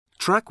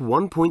Track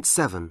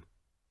 1.7,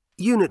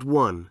 Unit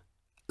 1,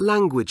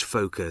 Language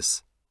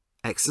Focus,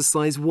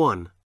 Exercise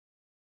 1.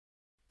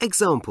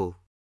 Example.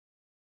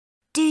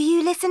 Do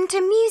you listen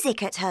to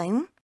music at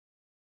home?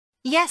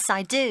 Yes,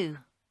 I do.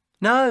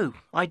 No,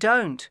 I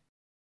don't.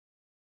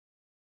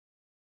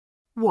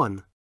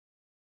 1,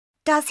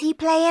 Does he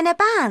play in a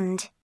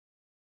band?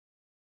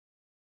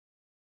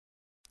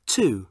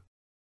 2,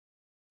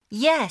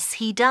 Yes,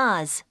 he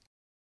does.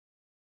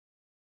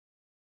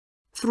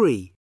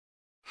 3,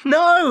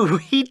 No,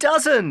 he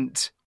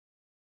doesn't.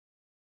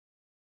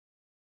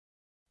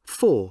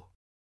 4,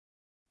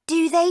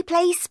 Do they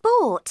play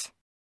sport?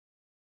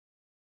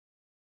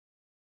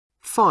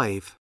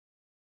 5,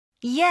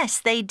 Yes,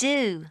 they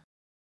do.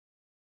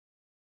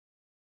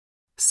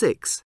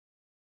 6.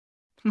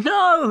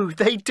 No,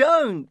 they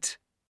don't.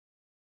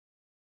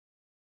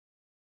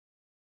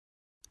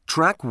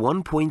 Track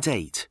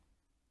 1.8,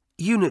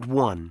 Unit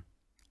 1,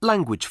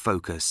 Language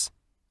Focus,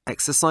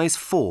 Exercise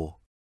 4.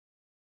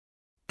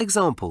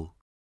 Example.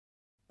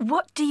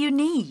 What do you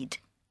need?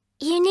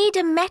 You need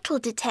a metal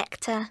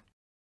detector.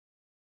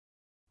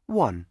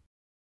 1,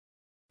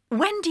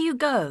 When do you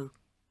go?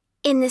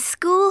 In the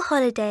school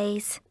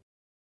holidays.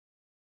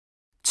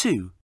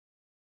 2,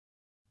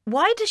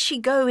 Why does she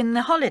go in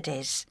the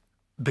holidays?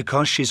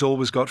 Because she's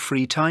always got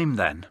free time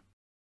then.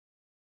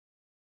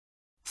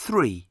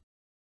 3,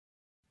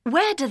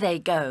 Where do they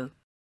go?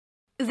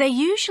 They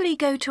usually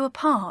go to a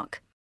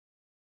park.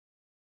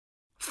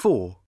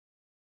 4,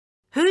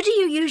 Who do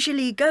you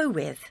usually go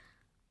with?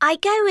 I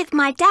go with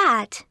my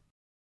dad.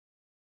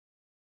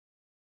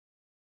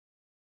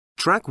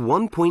 Track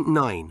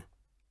 1.9,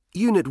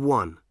 Unit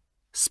 1,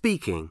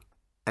 Speaking,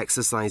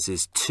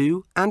 Exercises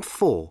 2 and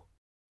 4.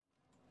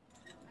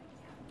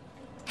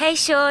 Hey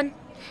Sean,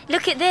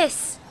 look at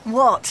this.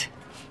 What?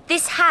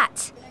 This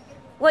hat.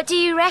 What do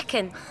you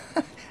reckon?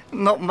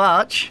 Not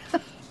much.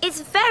 It's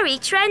very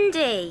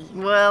trendy.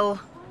 Well,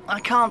 I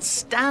can't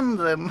stand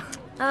them.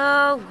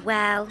 Oh,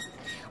 well.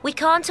 We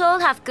can't all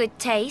have good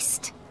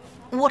taste.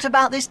 What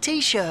about this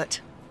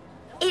t-shirt?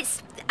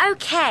 It's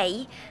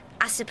okay,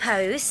 I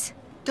suppose.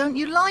 Don't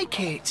you like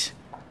it?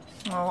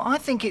 Oh, I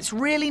think it's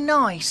really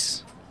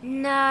nice.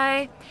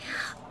 No,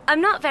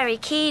 I'm not very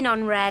keen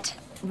on red.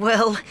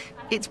 Well,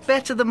 it's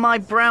better than my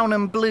brown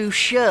and blue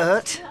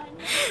shirt.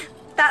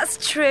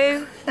 That's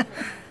true.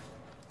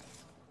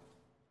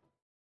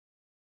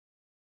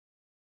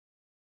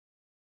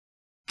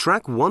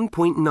 Track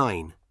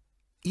 1.9,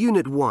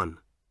 Unit 1,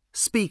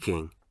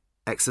 Speaking,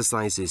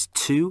 Exercises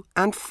 2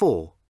 and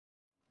 4.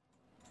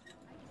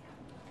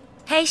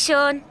 Hey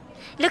Sean,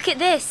 look at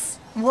this.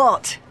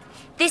 What?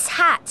 This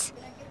hat.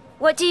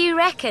 What do you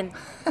reckon?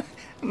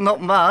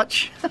 Not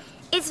much.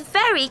 It's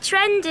very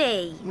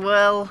trendy.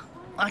 Well,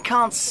 I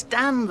can't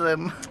stand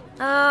them.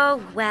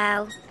 Oh,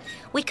 well.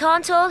 We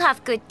can't all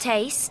have good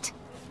taste.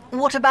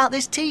 What about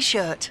this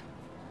t-shirt?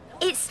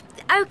 It's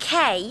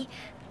okay,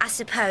 I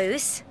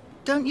suppose.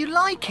 Don't you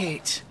like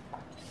it?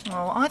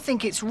 Oh, I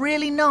think it's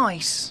really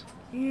nice.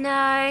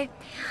 No,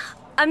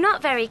 I'm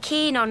not very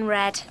keen on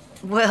red.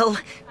 Well,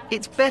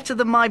 it's better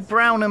than my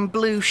brown and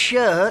blue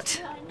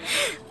shirt.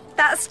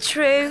 That's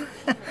true.